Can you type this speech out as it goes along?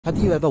Have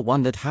you ever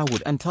wondered how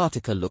would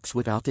Antarctica looks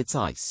without its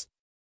ice?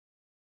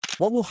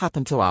 What will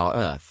happen to our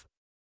Earth?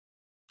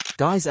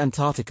 Guys,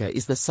 Antarctica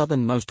is the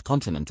southernmost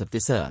continent of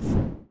this Earth.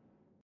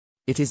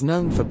 It is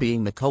known for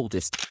being the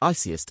coldest,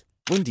 iciest,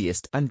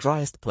 windiest and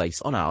driest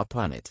place on our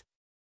planet.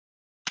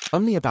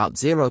 Only about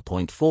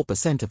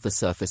 0.4% of the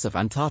surface of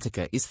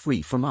Antarctica is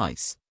free from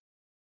ice.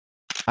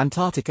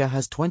 Antarctica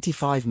has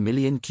 25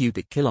 million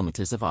cubic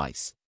kilometers of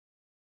ice.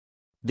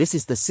 This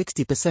is the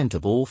 60%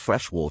 of all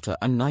fresh water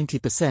and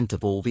 90%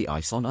 of all the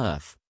ice on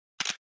Earth.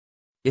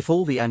 If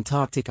all the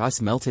Antarctic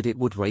ice melted, it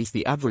would raise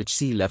the average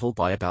sea level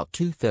by about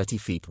 230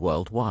 feet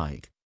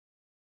worldwide.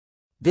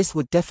 This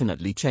would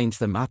definitely change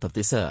the map of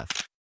this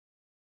Earth.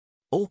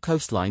 All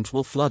coastlines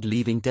will flood,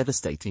 leaving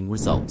devastating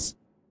results.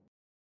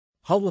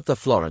 Whole of the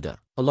Florida,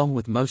 along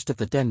with most of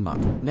the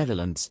Denmark,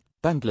 Netherlands,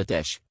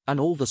 Bangladesh, and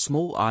all the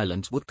small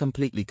islands would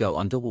completely go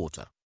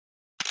underwater.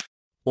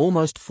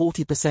 Almost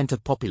 40%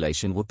 of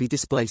population would be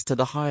displaced to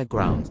the higher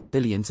ground.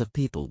 Billions of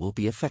people will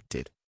be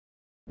affected.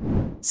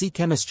 Sea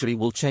chemistry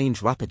will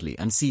change rapidly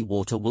and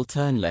seawater will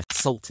turn less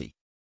salty.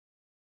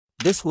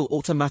 This will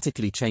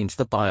automatically change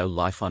the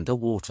bio-life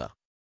underwater.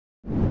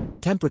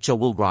 Temperature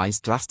will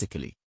rise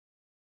drastically.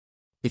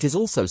 It is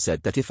also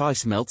said that if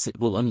ice melts, it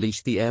will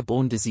unleash the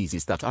airborne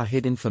diseases that are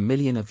hidden for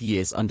millions of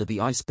years under the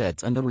ice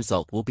beds, and the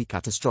result will be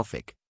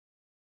catastrophic.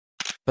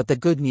 But the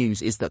good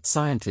news is that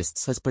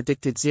scientists has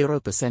predicted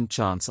 0%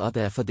 chance are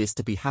there for this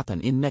to be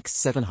happen in next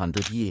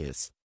 700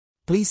 years.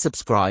 Please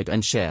subscribe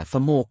and share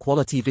for more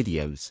quality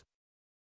videos.